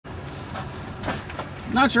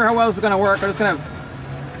Not sure how well this is going to work. I'm just going to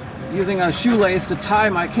using a shoelace to tie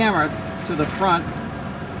my camera to the front.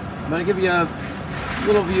 But I give you a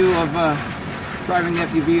little view of driving the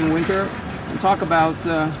FUV in winter and talk about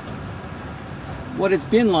what it's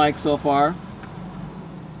been like so far.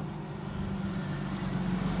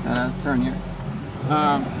 Turn here.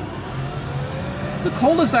 The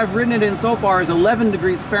coldest I've ridden it in so far is 11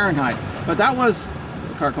 degrees Fahrenheit. But that was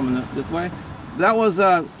the car coming this way. That was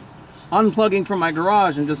unplugging from my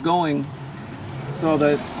garage and just going. So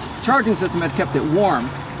the charging system had kept it warm.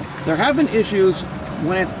 There have been issues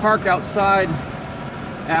when it's parked outside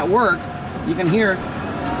at work. You can hear.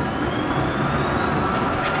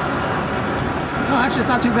 No, actually, it's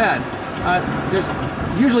not too bad. There's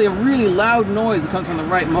usually a really loud noise that comes from the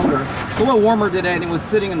right motor. It's a little warmer today and it was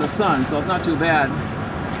sitting in the sun, so it's not too bad.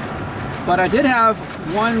 But I did have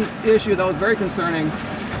one issue that was very concerning.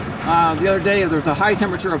 The other day there was a high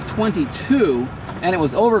temperature of 22 and it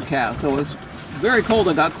was overcast, so it was very cold.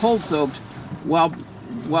 I got cold soaked while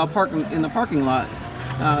parking in the parking lot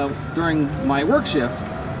during my work shift.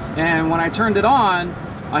 And when I turned it on,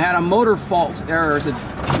 I had a motor fault error. It said,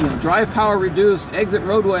 drive power reduced, exit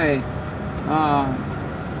roadway.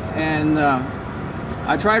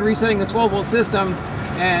 I tried resetting the 12-volt system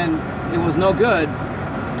and it was no good.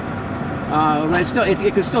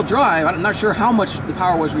 It could still drive. I'm not sure how much the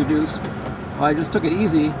power was reduced. I just took it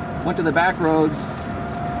easy, went to the back roads,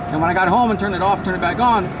 and when I got home and turned it off, turned it back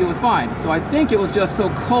on, it was fine. So I think it was just so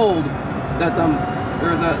cold that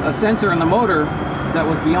there was a sensor in the motor that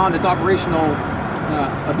was beyond its operational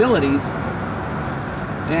abilities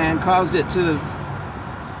and caused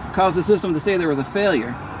the system to say there was a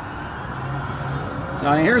failure.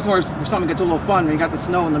 So here's where something gets a little fun when you got the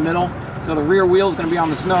snow in the middle. So the rear wheel is going to be on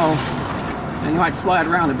the snow, and you might slide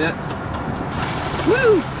around a bit.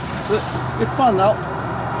 Woo! It's fun though.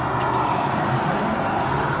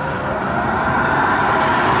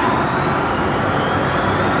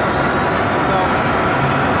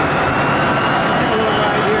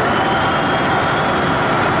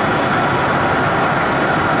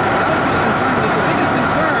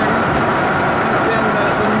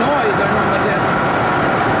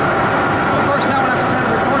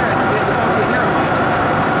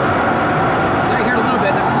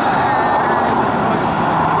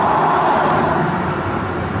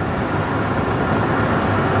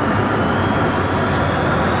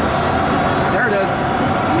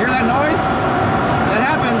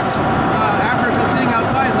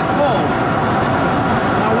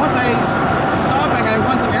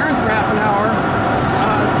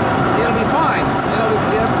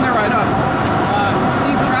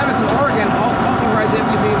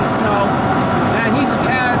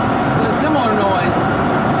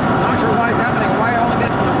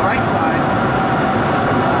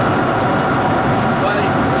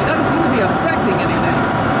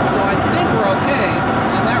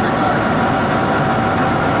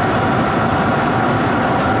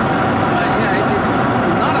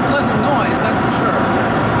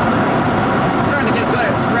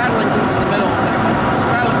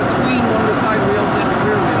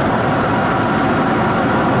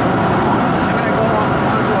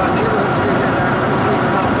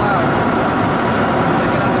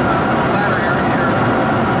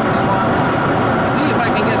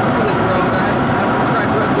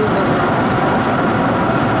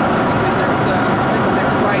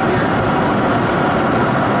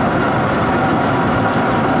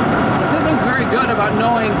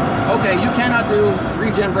 Okay, you cannot do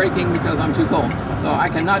regen braking because I'm too cold. So I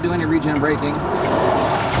cannot do any regen braking. So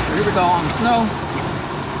here we go on the snow.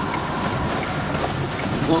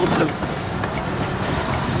 A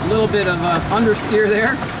little bit of understeer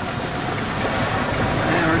there.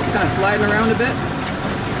 And we're just kind of sliding around a bit.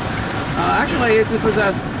 Actually, this is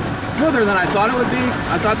smoother than I thought it would be.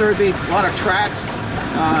 I thought there would be a lot of tracks.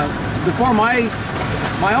 Before my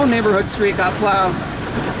own neighborhood street got plowed,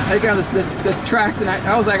 I got this tracks, and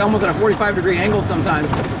I was like almost at a 45-degree angle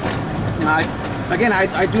sometimes.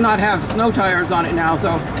 I do not have snow tires on it now,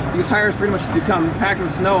 so these tires pretty much become packed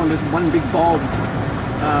with snow and just one big bald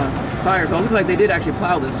tire. So it looks like they did actually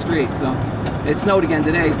plow this street. So it snowed again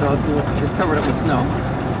today, so it's covered up with snow.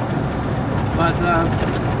 But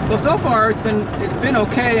so far it's been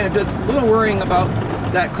okay, and just a little worrying about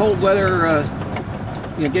that cold weather.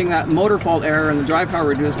 Getting that motor fault error and the drive power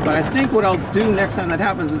reduced. But I think what I'll do next time that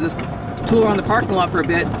happens is just tool around the parking lot for a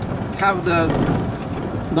bit, have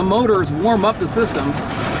the motors warm up the system,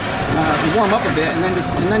 warm up a bit, and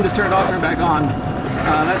then just turn it off, turn it back on.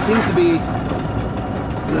 That seems to be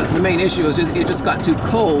the main issue. Is it just got too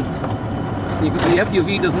cold. The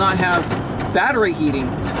FUV does not have battery heating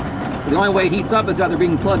The only way it heats up is either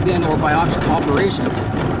being plugged in or by operation.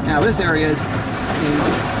 Now this area is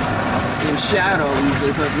in shadow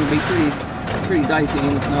usually, so it can be pretty dicey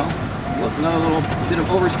in the snow. Look, another little bit of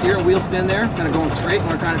oversteer and wheel spin there, kind of going straight when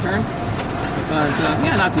we're trying to turn. But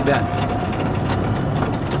yeah, not too bad.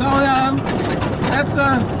 So that's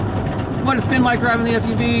what it's been like driving the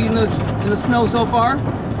FUV in the snow so far,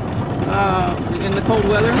 in the cold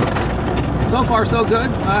weather. So far, so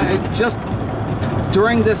good. Just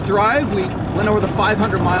during this drive, we went over the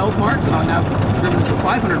 500 miles mark, so now driven this for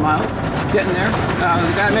 500 miles, getting there.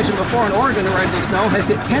 The guy I mentioned before in Oregon who rides the snow has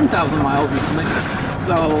hit 10,000 miles recently.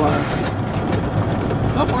 So,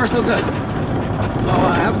 so far, so good. So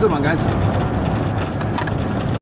have a good one, guys.